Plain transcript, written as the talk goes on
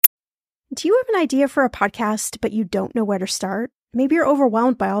Do you have an idea for a podcast, but you don't know where to start? Maybe you're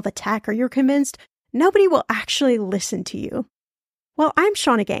overwhelmed by all the tech, or you're convinced nobody will actually listen to you. Well, I'm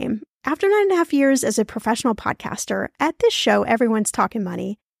Shauna Game. After 9.5 years as a professional podcaster, at this show, everyone's talking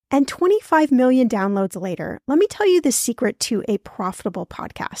money, and 25 million downloads later, let me tell you the secret to a profitable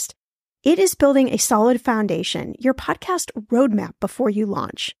podcast. It is building a solid foundation, your podcast roadmap before you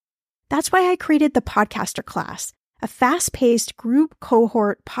launch. That's why I created the Podcaster Class, a fast-paced group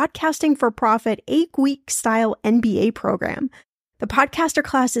cohort podcasting for profit 8-week style MBA program. The Podcaster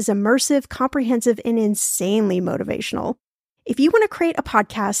Class is immersive, comprehensive, and insanely motivational. If you want to create a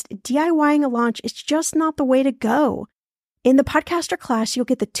podcast, DIYing a launch is just not the way to go. In the Podcaster Class, you'll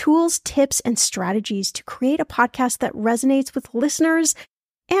get the tools, tips, and strategies to create a podcast that resonates with listeners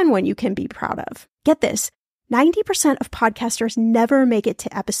and one you can be proud of. Get this, 90% of podcasters never make it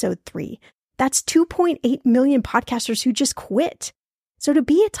to episode 3. That's 2.8 million podcasters who just quit. So to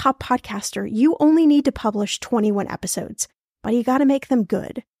be a top podcaster, you only need to publish 21 episodes, but you got to make them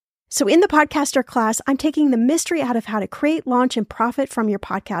good. So in the Podcaster Class, I'm taking the mystery out of how to create, launch, and profit from your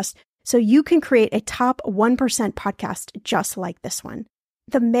podcast so you can create a top 1% podcast just like this one.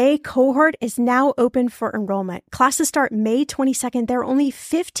 The May cohort is now open for enrollment. Classes start May 22nd. There are only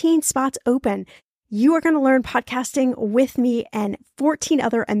 15 spots open. You are going to learn podcasting with me and 14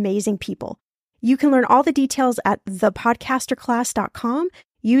 other amazing people. You can learn all the details at thepodcasterclass.com.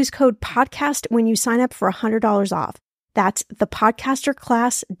 Use code PODCAST when you sign up for $100 off. That's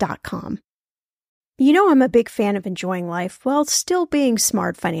thepodcasterclass.com. You know I'm a big fan of enjoying life while still being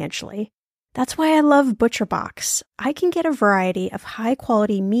smart financially. That's why I love ButcherBox. I can get a variety of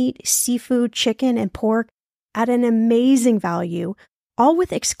high-quality meat, seafood, chicken, and pork at an amazing value, all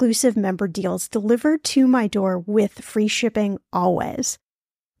with exclusive member deals delivered to my door with free shipping always.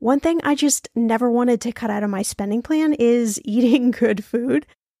 One thing I just never wanted to cut out of my spending plan is eating good food.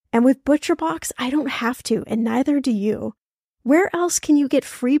 And with ButcherBox, I don't have to, and neither do you. Where else can you get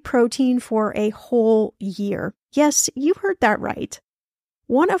free protein for a whole year? Yes, you heard that right.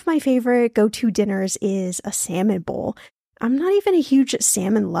 One of my favorite go-to dinners is a salmon bowl. I'm not even a huge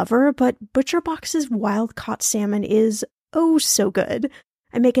salmon lover, but ButcherBox's wild-caught salmon is oh so good.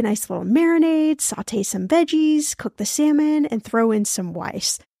 I make a nice little marinade, saute some veggies, cook the salmon, and throw in some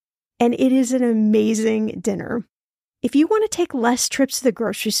rice. And it is an amazing dinner. If you want to take less trips to the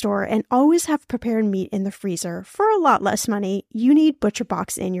grocery store and always have prepared meat in the freezer for a lot less money, you need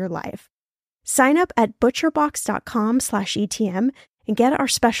ButcherBox in your life. Sign up at butcherbox.com/ETM and get our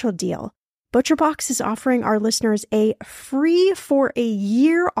special deal. ButcherBox is offering our listeners a free for a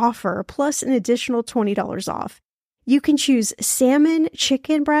year offer plus an additional $20 off. You can choose salmon,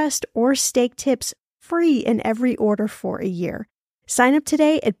 chicken breast, or steak tips free in every order for a year. Sign up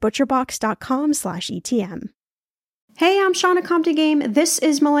today at butcherbox.com/ETM. Hey, I'm Shauna Compton Game. This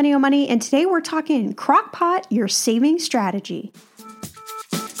is Millennial Money, and today we're talking Crockpot, your saving strategy.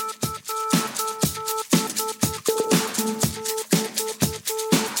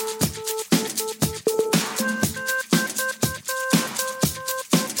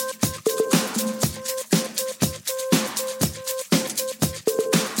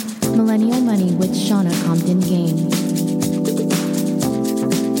 Millennial Money with Shauna Compton Game.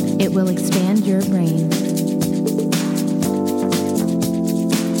 It will expand your brain.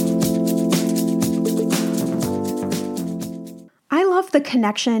 I love the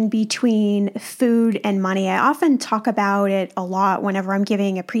connection between food and money. I often talk about it a lot whenever I'm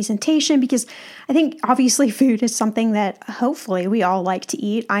giving a presentation because I think obviously food is something that hopefully we all like to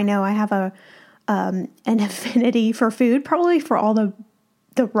eat. I know I have an affinity for food, probably for all the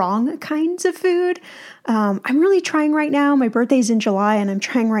wrong kinds of food. I'm really trying right now. My birthday's in July, and I'm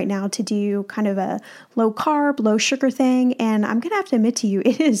trying right now to do kind of a low carb, low sugar thing. And I'm going to have to admit to you,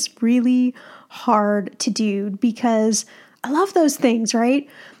 it is really hard to do because I love those things, right?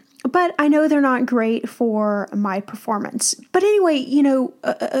 But I know they're not great for my performance. But anyway,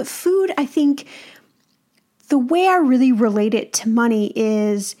 food, I think the way I really relate it to money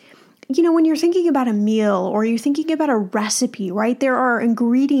is, when you're thinking about a meal or you're thinking about a recipe, right? There are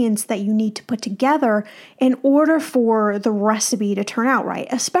ingredients that you need to put together in order for the recipe to turn out right,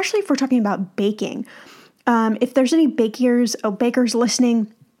 especially if we're talking about baking. If there's any bakers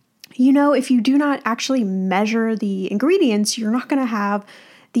listening, if you do not actually measure the ingredients, you're not going to have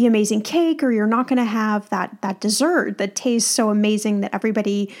the amazing cake, or you're not going to have that dessert that tastes so amazing that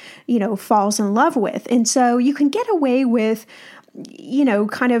everybody, falls in love with. And so you can get away with,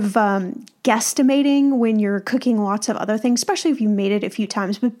 guesstimating when you're cooking lots of other things, especially if you made it a few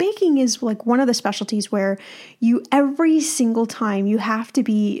times. But baking is like one of the specialties where every single time you have to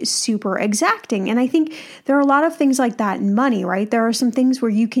be super exacting. And I think there are a lot of things like that in money, right? There are some things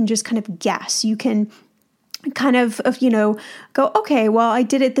where you can just kind of guess. You can kind of, go, okay, well, I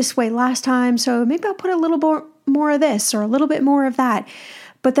did it this way last time, so maybe I'll put a little more of this or a little bit more of that.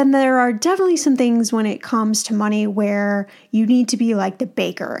 But then there are definitely some things when it comes to money where you need to be like the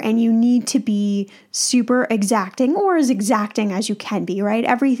baker and you need to be super exacting, or as exacting as you can be, right?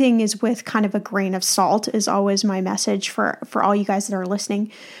 Everything is with kind of a grain of salt is always my message for all you guys that are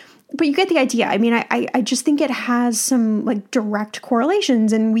listening. But you get the idea. I mean, I just think it has some like direct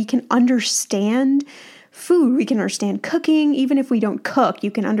correlations, and we can understand food. We can understand cooking. Even if we don't cook,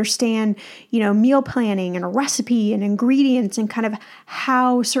 you can understand, meal planning and a recipe and ingredients and kind of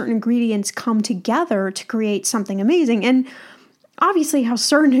how certain ingredients come together to create something amazing. And obviously how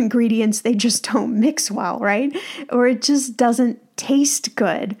certain ingredients, they just don't mix well, right? Or it just doesn't taste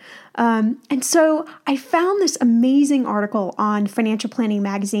good. And so I found this amazing article on Financial Planning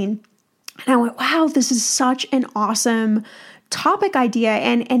Magazine, and I went, wow, this is such an awesome topic idea,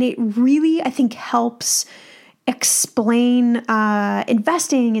 and it really, I think, helps explain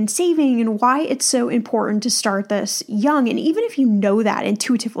investing and saving and why it's so important to start this young. And even if you know that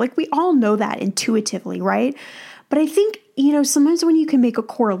intuitively, like we all know that intuitively, right? But I think, sometimes when you can make a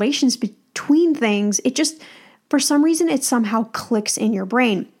correlations between things, it just, for some reason, it somehow clicks in your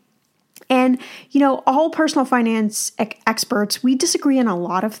brain. And, all personal finance experts, we disagree on a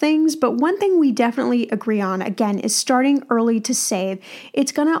lot of things, but one thing we definitely agree on, again, is starting early to save.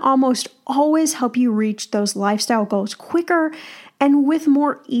 It's going to almost always help you reach those lifestyle goals quicker and with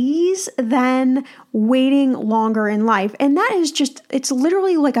more ease than waiting longer in life. And that is it's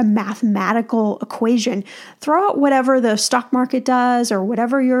literally like a mathematical equation. Throw out whatever the stock market does or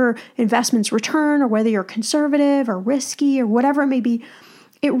whatever your investments return or whether you're conservative or risky or whatever it may be.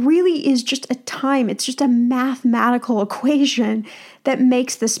 It really is just it's just a mathematical equation that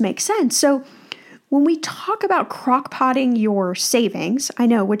makes this make sense. So when we talk about crockpotting your savings, I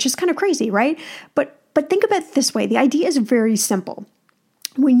know, which is kind of crazy, right? But think about it this way. The idea is very simple.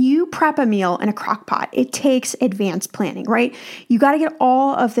 When you prep a meal in a crock pot, it takes advanced planning, right? You got to get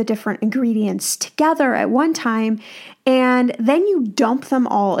all of the different ingredients together at one time, and then you dump them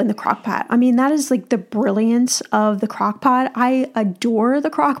all in the crock pot. I mean, that is like the brilliance of the crock pot. I adore the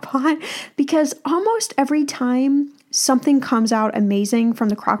crock pot because almost every time something comes out amazing from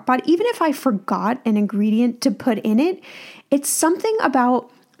the crock pot, even if I forgot an ingredient to put in it, it's something about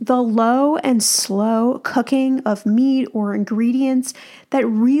the low and slow cooking of meat or ingredients that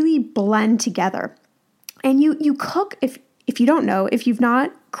really blend together. And you cook, if you don't know, if you've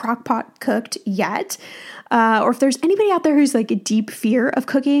not crockpot cooked yet, or if there's anybody out there who's like a deep fear of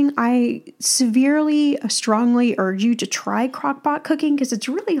cooking, I strongly urge you to try crockpot cooking because it's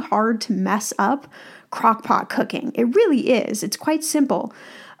really hard to mess up crockpot cooking. It really is. It's quite simple.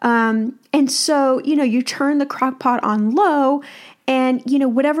 And so, you turn the crockpot on low, and,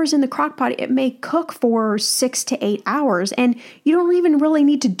 whatever's in the crock pot, it may cook for 6 to 8 hours. And you don't even really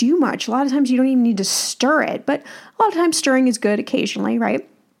need to do much. A lot of times you don't even need to stir it. But a lot of times stirring is good occasionally, right?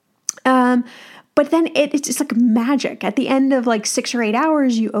 But then it's like magic. At the end of like 6 or 8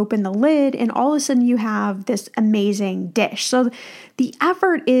 hours, you open the lid and all of a sudden you have this amazing dish. So the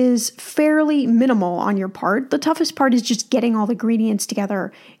effort is fairly minimal on your part. The toughest part is just getting all the ingredients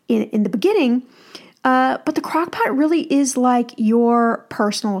together in the beginning. But the crock pot really is like your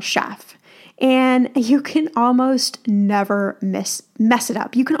personal chef, and you can almost never mess it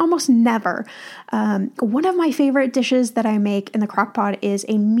up. You can almost never. One of my favorite dishes that I make in the crock pot is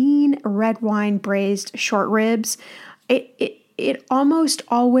a mean red wine braised short ribs. It almost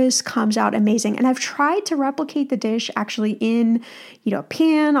always comes out amazing. And I've tried to replicate the dish actually in, a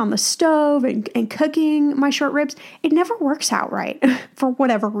pan on the stove and cooking my short ribs. It never works out right for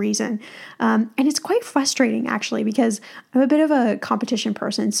whatever reason. And it's quite frustrating actually because I'm a bit of a competition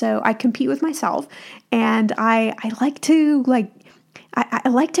person. So I compete with myself and I like to I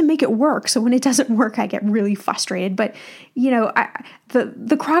like to make it work. So when it doesn't work, I get really frustrated. But,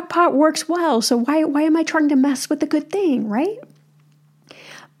 the crock pot works well. So why am I trying to mess with the good thing, right?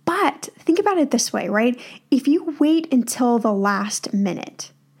 But think about it this way, right? If you wait until the last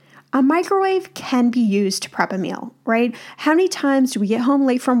minute, a microwave can be used to prep a meal, right? How many times do we get home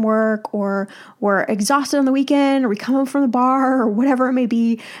late from work, or we're exhausted on the weekend, or we come home from the bar or whatever it may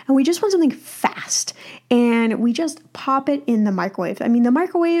be, and we just want something fast and we just pop it in the microwave. I mean, the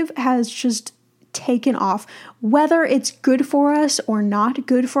microwave has just taken off. Whether it's good for us or not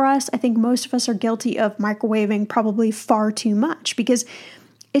good for us, I think most of us are guilty of microwaving probably far too much because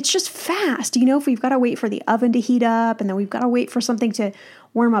it's just fast. If we've got to wait for the oven to heat up and then we've got to wait for something to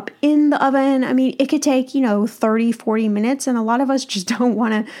warm up in the oven. I mean, it could take, 30, 40 minutes. And a lot of us just don't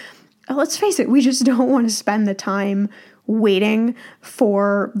want to, let's face it, we just don't want to spend the time waiting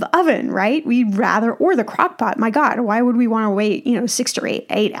for the oven, right? We'd rather, or the Crockpot. My God, why would we want to wait, 6 to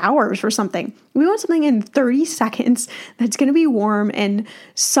 8 hours for something? We want something in 30 seconds that's going to be warm and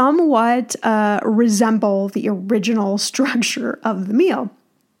somewhat resemble the original structure of the meal.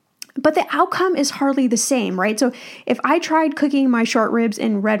 But the outcome is hardly the same, right? So if I tried cooking my short ribs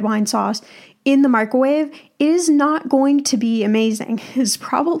in red wine sauce in the microwave, it is not going to be amazing. It's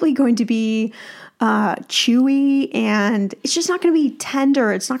probably going to be chewy, and it's just not going to be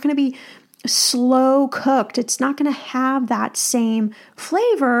tender. It's not going to be slow cooked. It's not going to have that same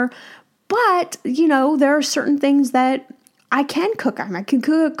flavor. But, there are certain things that I can cook. I can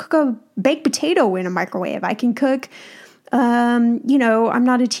cook a baked potato in a microwave. I can cook, I'm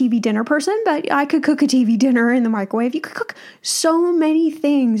not a TV dinner person, but I could cook a TV dinner in the microwave. You could cook so many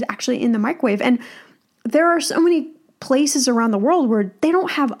things actually in the microwave. And there are so many places around the world where they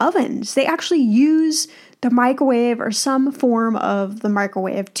don't have ovens. They actually use the microwave or some form of the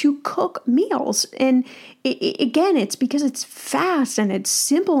microwave to cook meals. And again, it's because it's fast and it's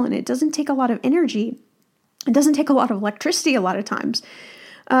simple and it doesn't take a lot of energy. It doesn't take a lot of electricity a lot of times.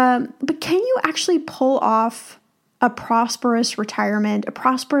 But can you actually pull off a prosperous retirement, a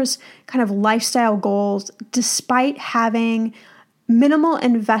prosperous kind of lifestyle goals, despite having minimal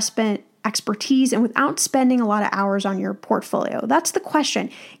investment expertise and without spending a lot of hours on your portfolio? That's the question.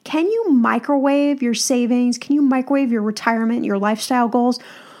 Can you microwave your savings? Can you microwave your retirement, your lifestyle goals?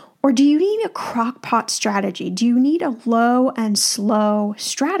 Or do you need a crockpot strategy? Do you need a low and slow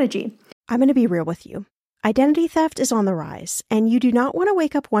strategy? I'm going to be real with you. Identity theft is on the rise, and you do not want to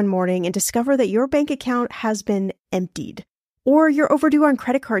wake up one morning and discover that your bank account has been emptied, or you're overdue on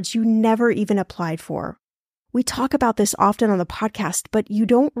credit cards you never even applied for. We talk about this often on the podcast, but you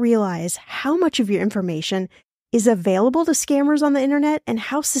don't realize how much of your information is available to scammers on the internet and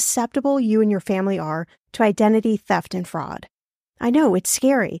how susceptible you and your family are to identity theft and fraud. I know it's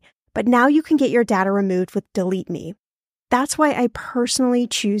scary, but now you can get your data removed with Delete Me. That's why I personally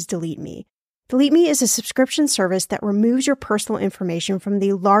choose Delete Me. Delete Me is a subscription service that removes your personal information from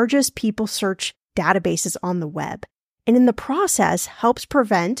the largest people search databases on the web, and in the process helps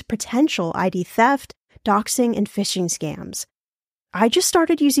prevent potential ID theft, doxing, and phishing scams. I just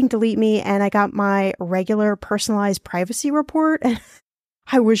started using Delete Me and I got my regular personalized privacy report and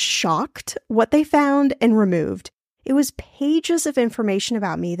I was shocked what they found and removed. It was pages of information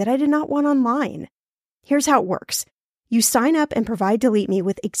about me that I did not want online. Here's how it works. You sign up and provide Delete Me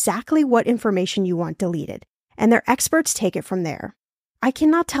with exactly what information you want deleted, and their experts take it from there. I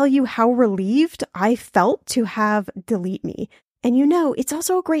cannot tell you how relieved I felt to have Delete Me. And it's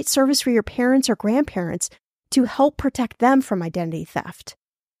also a great service for your parents or grandparents to help protect them from identity theft.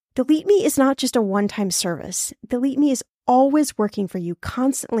 Delete Me is not just a one-time service. Delete Me is always working for you,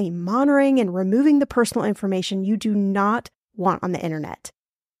 constantly monitoring and removing the personal information you do not want on the internet.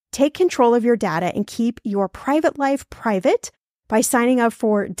 Take control of your data and keep your private life private by signing up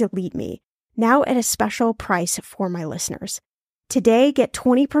for Delete Me, now at a special price for my listeners. Today, get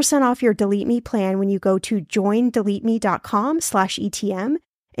 20% off your Delete Me plan when you go to joindeleteme.com/ETM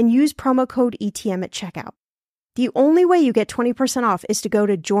and use promo code ETM at checkout. The only way you get 20% off is to go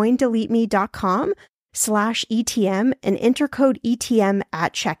to joindeleteme.com/ETM and enter code ETM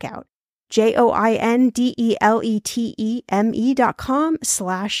at checkout.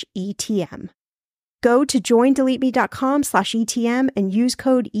 joindeleteme.com/ETM. Go to joindeleteme.com/ETM and use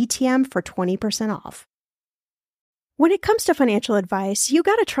code ETM for 20% off. When it comes to financial advice, you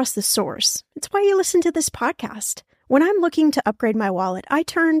got to trust the source. It's why you listen to this podcast. When I'm looking to upgrade my wallet, I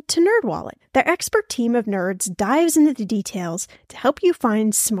turn to NerdWallet. Their expert team of nerds dives into the details to help you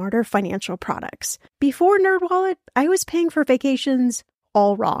find smarter financial products. Before NerdWallet, I was paying for vacations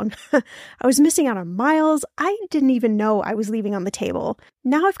all wrong. I was missing out on miles I didn't even know I was leaving on the table.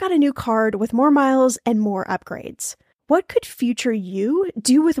 Now I've got a new card with more miles and more upgrades. What could future you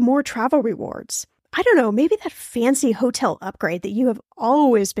do with more travel rewards? I don't know, maybe that fancy hotel upgrade that you have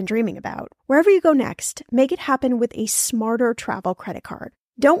always been dreaming about. Wherever you go next, make it happen with a smarter travel credit card.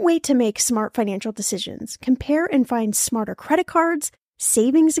 Don't wait to make smart financial decisions. Compare and find smarter credit cards,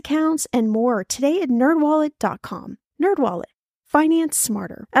 savings accounts, and more today at nerdwallet.com. NerdWallet. Finance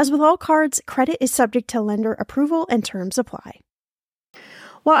smarter. As with all cards, credit is subject to lender approval and terms apply.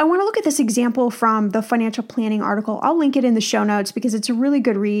 Well, I want to look at this example from the financial planning article. I'll link it in the show notes because it's a really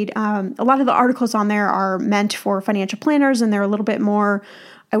good read. A lot of the articles on there are meant for financial planners, and they're a little bit more,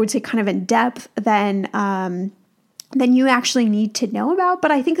 I would say, kind of in depth than than you actually need to know about.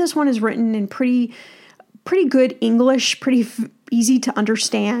 But I think this one is written in pretty good English, pretty easy to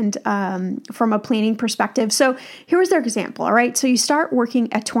understand from a planning perspective. So here was their example. All right. So you start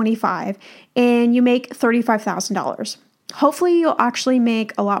working at 25 and you make $35,000. Hopefully you'll actually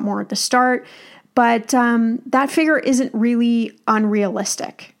make a lot more at the start, but that figure isn't really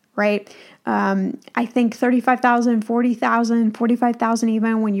unrealistic, right? I think 35,000, 40,000, 45,000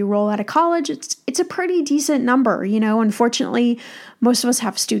 even when you roll out of college, it's a pretty decent number. Unfortunately, most of us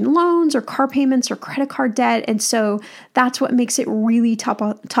have student loans or car payments or credit card debt. And so that's what makes it really tough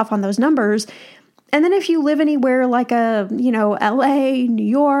on those numbers. And then if you live anywhere like LA, New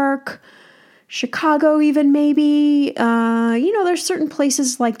York, Chicago, even maybe, there's certain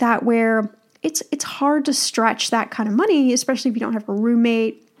places like that where it's hard to stretch that kind of money, especially if you don't have a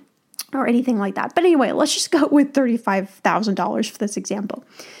roommate or anything like that. But anyway, let's just go with $35,000 for this example.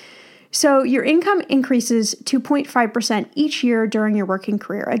 So your income increases 2.5% each year during your working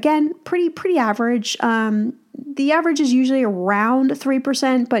career. Again, pretty average. The average is usually around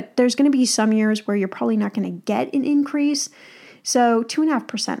 3%, but there's going to be some years where you're probably not going to get an increase. So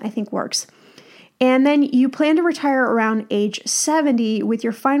 2.5% I think works. And then you plan to retire around age 70 with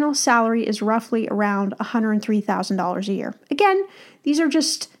your final salary is roughly around $103,000 a year. Again, these are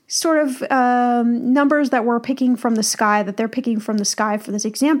just sort of numbers that we're picking from the sky, that they're picking from the sky for this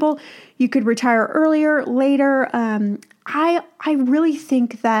example. You could retire earlier, later. I really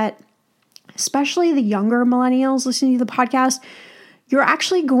think that, especially the younger millennials listening to the podcast, you're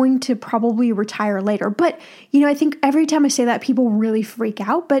actually going to probably retire later. But, I think every time I say that, people really freak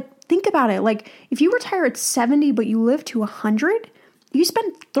out. But think about it. Like, if you retire at 70, but you live to 100, you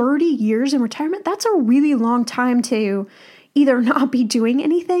spend 30 years in retirement. That's a really long time to either not be doing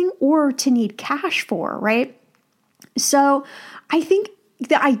anything or to need cash for, right? So I think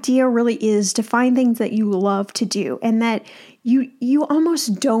the idea really is to find things that you love to do and that you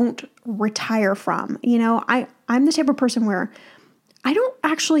almost don't retire from. I'm the type of person where I don't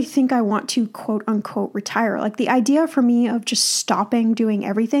actually think I want to quote unquote retire. Like the idea for me of just stopping doing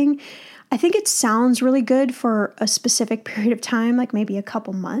everything, I think it sounds really good for a specific period of time, like maybe a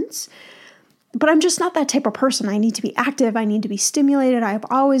couple months. But I'm just not that type of person. I need to be active. I need to be stimulated. I've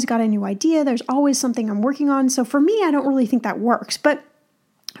always got a new idea. There's always something I'm working on. So for me, I don't really think that works. But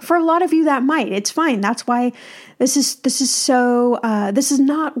for a lot of you, that might. It's fine. That's why this is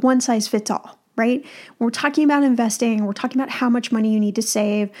not one size fits all, right? When we're talking about investing, we're talking about how much money you need to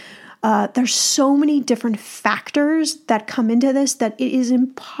save. There's so many different factors that come into this that it is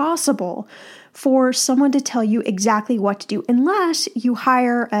impossible for someone to tell you exactly what to do unless you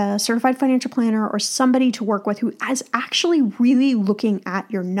hire a certified financial planner or somebody to work with who is actually really looking at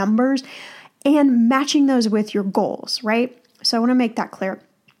your numbers and matching those with your goals, right? So I want to make that clear.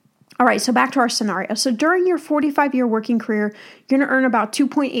 All right, so back to our scenario. So during your 45-year working career, you're going to earn about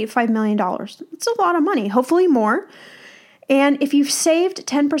 $2.85 million. It's a lot of money, hopefully more. And if you've saved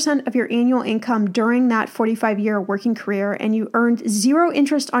 10% of your annual income during that 45-year working career and you earned zero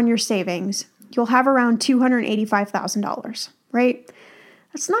interest on your savings, you'll have around $285,000, right?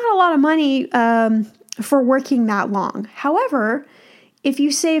 That's not a lot of money for working that long. However, if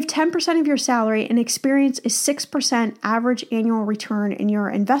you save 10% of your salary and experience a 6% average annual return in your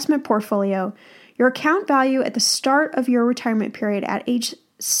investment portfolio, your account value at the start of your retirement period at age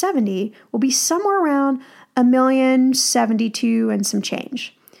 70 will be somewhere around $1,072,000 and some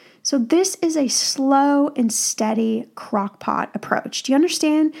change. So this is a slow and steady crockpot approach. Do you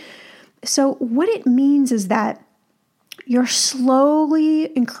understand? So what it means is that you're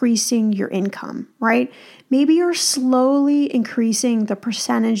slowly increasing your income, right? Maybe you're slowly increasing the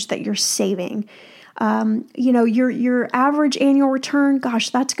percentage that you're saving. Your average annual return, gosh,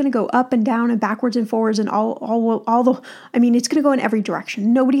 that's going to go up and down and backwards and forwards and it's going to go in every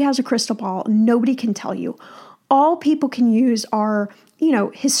direction. Nobody has a crystal ball. Nobody can tell you. All people can use are,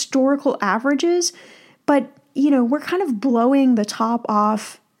 historical averages, but, we're kind of blowing the top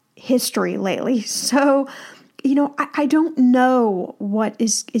off history lately. So, I don't know what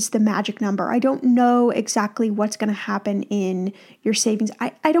is the magic number. I don't know exactly what's going to happen in your savings.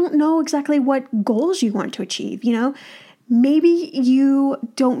 I don't know exactly what goals you want to achieve. Maybe you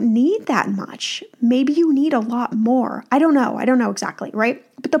don't need that much. Maybe you need a lot more. I don't know exactly, right?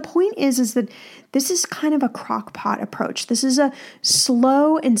 But the point is that this is kind of a crockpot approach. This is a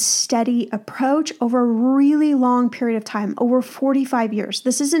slow and steady approach over a really long period of time, over 45 years.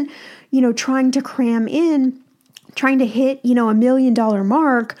 This isn't, trying to hit, $1 million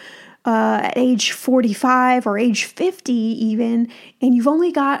mark at age 45 or age 50 even, and you've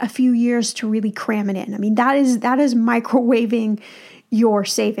only got a few years to really cram it in. I mean, that is microwaving your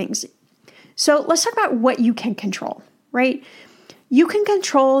savings. So let's talk about what you can control, right? You can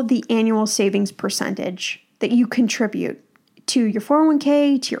control the annual savings percentage that you contribute to your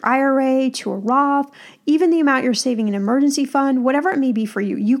 401k, to your IRA, to a Roth, even the amount you're saving in an emergency fund, whatever it may be for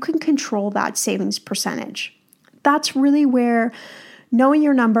you, you can control that savings percentage. That's really where knowing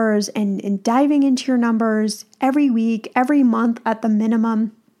your numbers and diving into your numbers every week, every month at the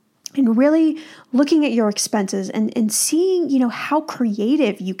minimum, and really looking at your expenses and seeing, how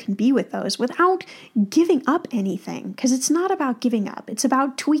creative you can be with those without giving up anything. Because it's not about giving up. It's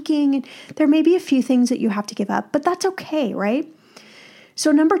about tweaking. There may be a few things that you have to give up, but that's okay, right?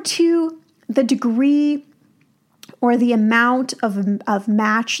 So number 2, the degree or the amount of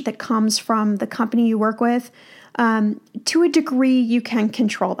match that comes from the company you work with, to a degree, you can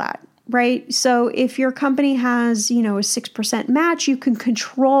control that. Right? So if your company has, a 6% match, you can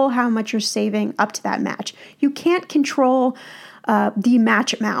control how much you're saving up to that match. You can't control the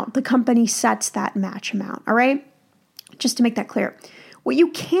match amount. The company sets that match amount. All right? Just to make that clear. What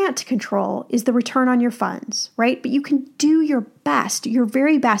you can't control is the return on your funds, right? But you can do your best, your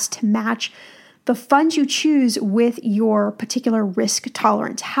very best to match the funds you choose with your particular risk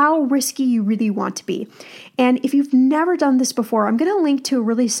tolerance, how risky you really want to be. And if you've never done this before, I'm going to link to a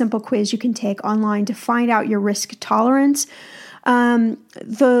really simple quiz you can take online to find out your risk tolerance.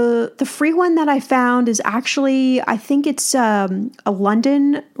 The free one that I found is actually, I think it's a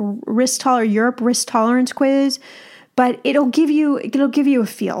London Europe risk tolerance quiz, but it'll give you a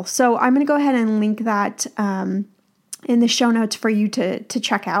feel. So I'm going to go ahead and link that in the show notes for you to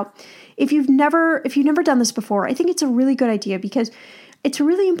check out. If you've never done this before, I think it's a really good idea because it's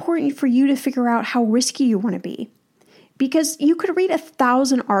really important for you to figure out how risky you want to be. Because you could read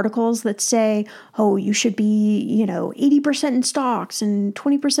 1,000 articles that say, oh, you should be, 80% in stocks and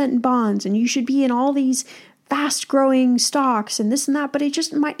 20% in bonds, and you should be in all these fast-growing stocks and this and that, but it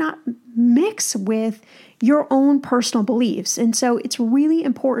just might not mix with your own personal beliefs. And so it's really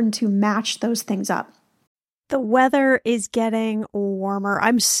important to match those things up. The weather is getting warmer.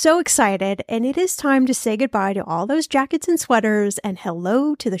 I'm so excited, and it is time to say goodbye to all those jackets and sweaters and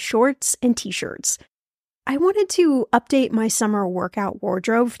hello to the shorts and t-shirts. I wanted to update my summer workout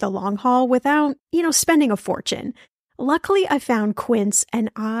wardrobe for the long haul without, spending a fortune. Luckily, I found Quince, and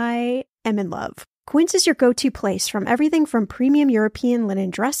I am in love. Quince is your go-to place from everything from premium European linen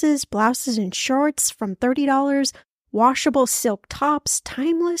dresses, blouses, and shorts from $30, washable silk tops,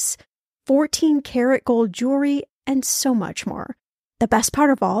 timeless 14-karat gold jewelry, and so much more. The best part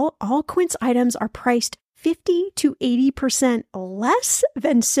of all Quince items are priced 50 to 80% less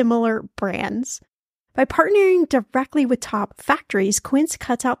than similar brands. By partnering directly with top factories, Quince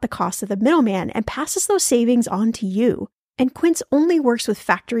cuts out the cost of the middleman and passes those savings on to you. And Quince only works with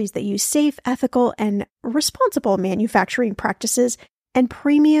factories that use safe, ethical, and responsible manufacturing practices and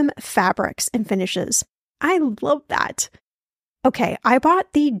premium fabrics and finishes. I love that. Okay, I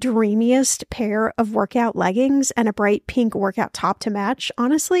bought the dreamiest pair of workout leggings and a bright pink workout top to match.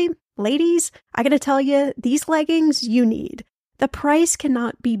 Honestly, ladies, I gotta tell you, these leggings you need. The price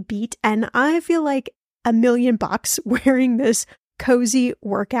cannot be beat, and I feel like $1 million wearing this cozy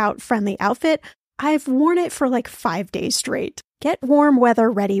workout-friendly outfit. I've worn it for like 5 days straight. Get warm weather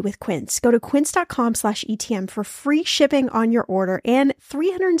ready with Quince. Go to quince.com/ETM for free shipping on your order and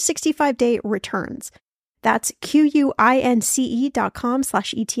 365-day returns. That's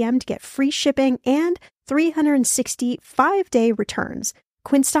QUINCE.com/ETM to get free shipping and 365-day returns.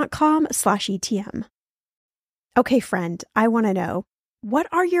 Quince.com/ETM. Okay, friend, I want to know, what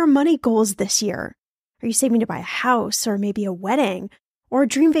are your money goals this year? Are you saving to buy a house or maybe a wedding or a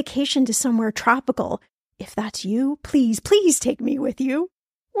dream vacation to somewhere tropical? If that's you, please take me with you.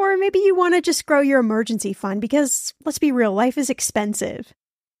 Or maybe you want to just grow your emergency fund because, let's be real, life is expensive.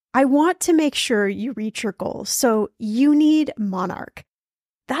 I want to make sure you reach your goals, so you need Monarch.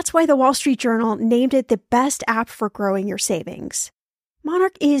 That's why the Wall Street Journal named it the best app for growing your savings.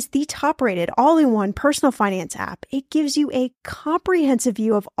 Monarch is the top-rated all-in-one personal finance app. It gives you a comprehensive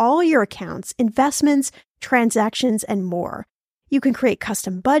view of all your accounts, investments, transactions, and more. You can create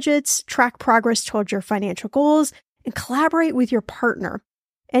custom budgets, track progress towards your financial goals, and collaborate with your partner.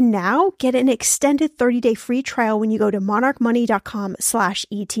 And now, get an extended 30-day free trial when you go to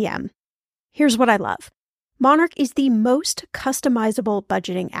monarchmoney.com/ETM. Here's what I love. Monarch is the most customizable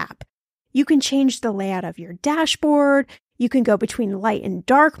budgeting app. You can change the layout of your dashboard. You can go between light and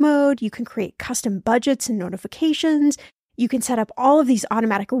dark mode. You can create custom budgets and notifications. You can set up all of these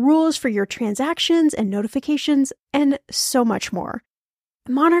automatic rules for your transactions and notifications, and so much more.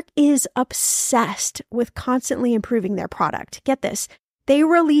 Monarch is obsessed with constantly improving their product. Get this. They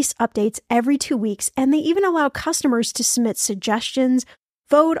release updates every 2 weeks, and they even allow customers to submit suggestions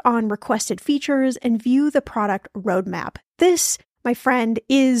vote on requested features, and view the product roadmap. This, my friend,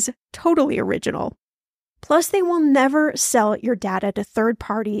 is totally original. Plus, they will never sell your data to third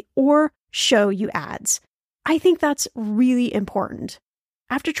party or show you ads. I think that's really important.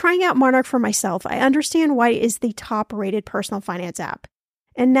 After trying out Monarch for myself, I understand why it is the top-rated personal finance app.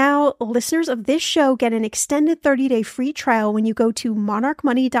 And now, listeners of this show get an extended 30-day free trial when you go to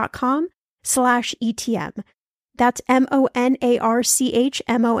monarchmoney.com/ETM. That's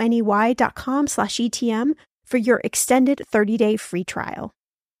monarchmoney.com/ETM for your extended 30-day free trial.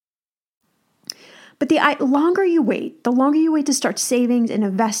 But the longer you wait to start savings and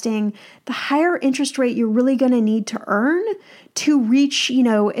investing, the higher interest rate you're really going to need to earn to reach,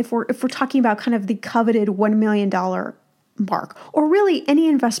 if we're talking about kind of the coveted $1 million mark, or really any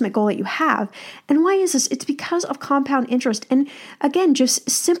investment goal that you have. And why is this? It's because of compound interest. And again, just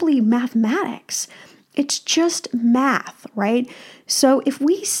simply mathematics. It's just math, right? So if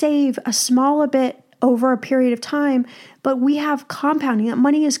we save a small bit over a period of time, but we have compounding, that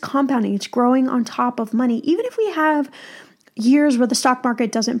money is compounding, it's growing on top of money. Even if we have years where the stock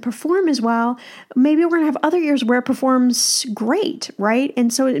market doesn't perform as well, maybe we're going to have other years where it performs great, right?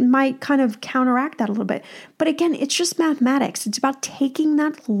 And so it might kind of counteract that a little bit. But again, it's just mathematics. It's about taking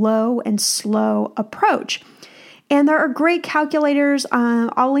that low and slow approach. And there are great calculators.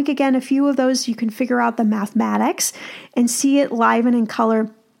 I'll link again a few of those so you can figure out the mathematics and see it live and in color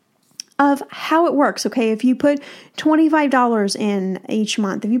of how it works. Okay, if you put $25 in each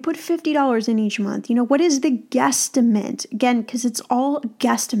month, if you put $50 in each month, what is the guesstimate? Again, because it's all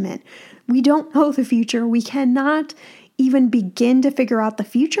guesstimate. We don't know the future. We cannot even begin to figure out the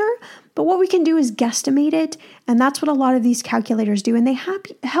future, but what we can do is guesstimate it, and that's what a lot of these calculators do, and they help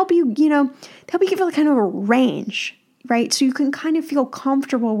you give it kind of a range, right? So you can kind of feel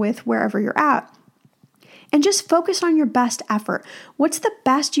comfortable with wherever you're at. And just focus on your best effort. What's the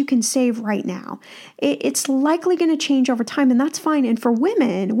best you can save right now? It's likely going to change over time, and that's fine. And for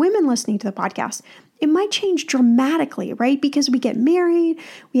women listening to the podcast, it might change dramatically, right? Because we get married,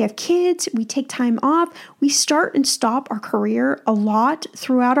 we have kids, we take time off, we start and stop our career a lot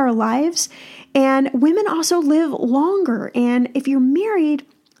throughout our lives. And women also live longer. And if you're married,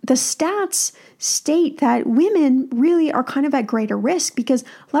 the stats state that women really are kind of at greater risk, because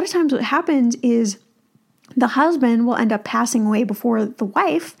a lot of times what happens is the husband will end up passing away before the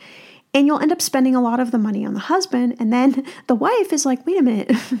wife, and you'll end up spending a lot of the money on the husband. And then the wife is like, wait a minute,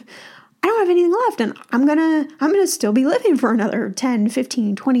 I don't have anything left, and I'm gonna still be living for another 10,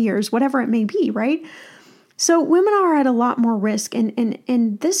 15, 20 years, whatever it may be, right? So women are at a lot more risk,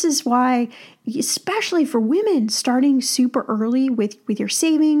 and this is why, especially for women, starting super early with your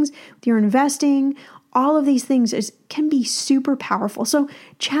savings, with your investing, all of these things can be super powerful. So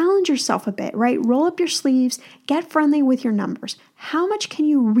challenge yourself a bit, right? Roll up your sleeves, get friendly with your numbers. How much can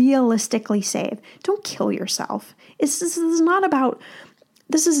you realistically save? Don't kill yourself. This is not about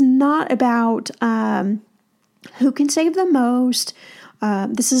who can save the most.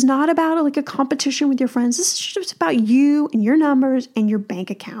 This is not about like a competition with your friends. This is just about you and your numbers and your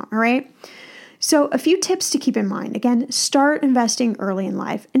bank account, all right? So a few tips to keep in mind. Again, start investing early in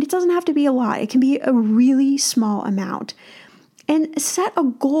life. And it doesn't have to be a lot. It can be a really small amount. And set a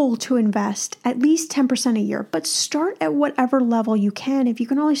goal to invest at least 10% a year. But start at whatever level you can. If you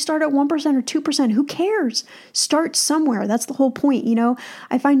can only start at 1% or 2%, who cares? Start somewhere. That's the whole point.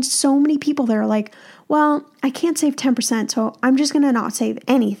 I find so many people that are like, well, I can't save 10%, so I'm just going to not save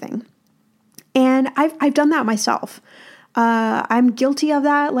anything. And I've done that myself. I'm guilty of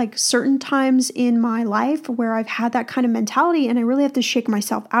that, like certain times in my life where I've had that kind of mentality, and I really have to shake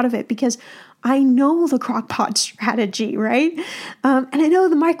myself out of it because I know the Crockpot strategy, right? And I know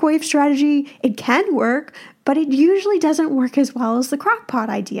the microwave strategy, it can work, but it usually doesn't work as well as the Crockpot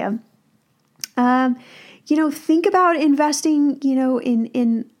idea. Think about investing,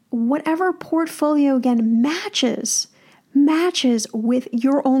 in whatever portfolio, again, matches with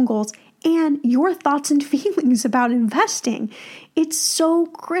your own goals and your thoughts and feelings about investing. It's so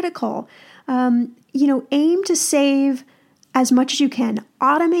critical. Aim to save as much as you can.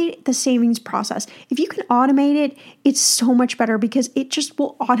 Automate the savings process. If you can automate it, it's so much better because it just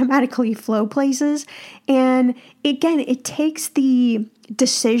will automatically flow places. And again, it takes the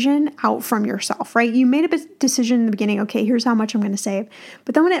decision out from yourself, right? You made a decision in the beginning, okay, here's how much I'm going to save.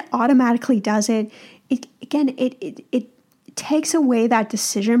 But then when it automatically does it takes away that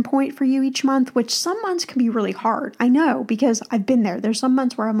decision point for you each month, which some months can be really hard. I know because I've been there. There's some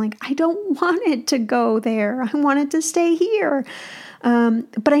months where I'm like, I don't want it to go there. I want it to stay here.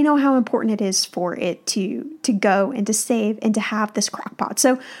 But I know how important it is for it to go and to save and to have this Crockpot.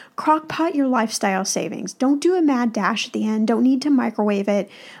 So Crockpot your lifestyle savings. Don't do a mad dash at the end. Don't need to microwave it.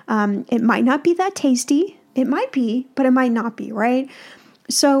 It might not be that tasty. It might be, but it might not be, right?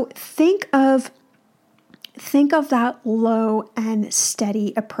 So think of that low and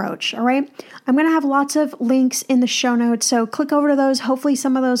steady approach, all right? I'm going to have lots of links in the show notes, so click over to those. Hopefully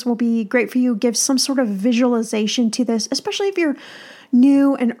some of those will be great for you. Give some sort of visualization to this, especially if you're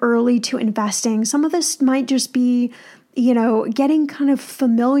new and early to investing. Some of this might just be, getting kind of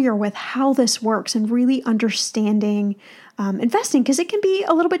familiar with how this works and really understanding investing, because it can be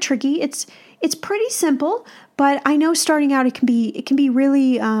a little bit tricky. It's pretty simple, but I know starting out it can be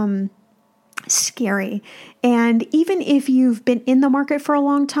really scary. And even if you've been in the market for a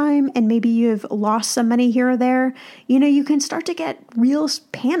long time and maybe you've lost some money here or there, you can start to get real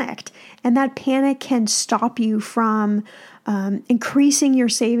panicked, and that panic can stop you from increasing your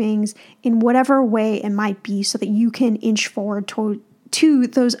savings in whatever way it might be, so that you can inch forward to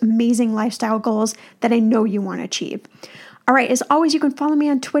those amazing lifestyle goals that I know you want to achieve. All right, as always, you can follow me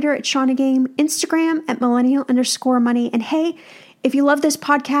on Twitter at ShaunaGame, Instagram at millennial_money. And hey, if you love this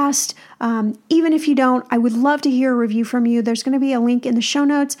podcast, even if you don't, I would love to hear a review from you. There's going to be a link in the show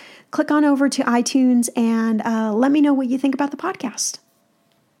notes. Click on over to iTunes and let me know what you think about the podcast.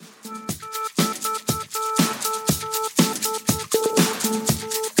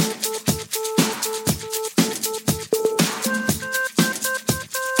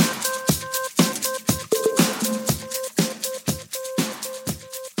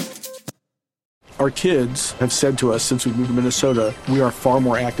 Our kids have said to us since we moved to Minnesota, we are far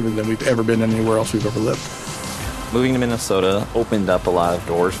more active than we've ever been anywhere else we've ever lived. Moving to Minnesota opened up a lot of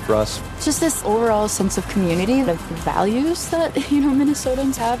doors for us. Just this overall sense of community, the values that,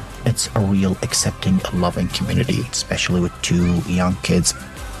 Minnesotans have. It's a real accepting, loving community, especially with 2 young kids.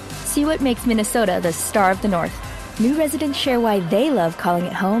 See what makes Minnesota the star of the North. New residents share why they love calling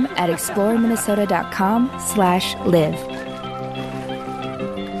it home at exploreminnesota.com/live.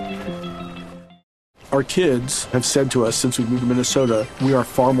 Our kids have said to us since we moved to Minnesota, we are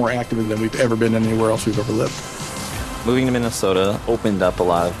far more active than we've ever been anywhere else we've ever lived. Moving to Minnesota opened up a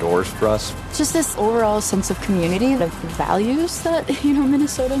lot of doors for us. Just this overall sense of community, the values that,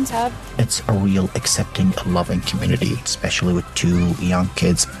 Minnesotans have. It's a real accepting, loving community, especially with 2 young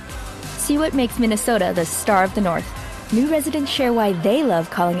kids. See what makes Minnesota the star of the North. New residents share why they love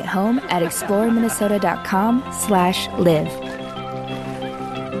calling it home at exploreminnesota.com/live.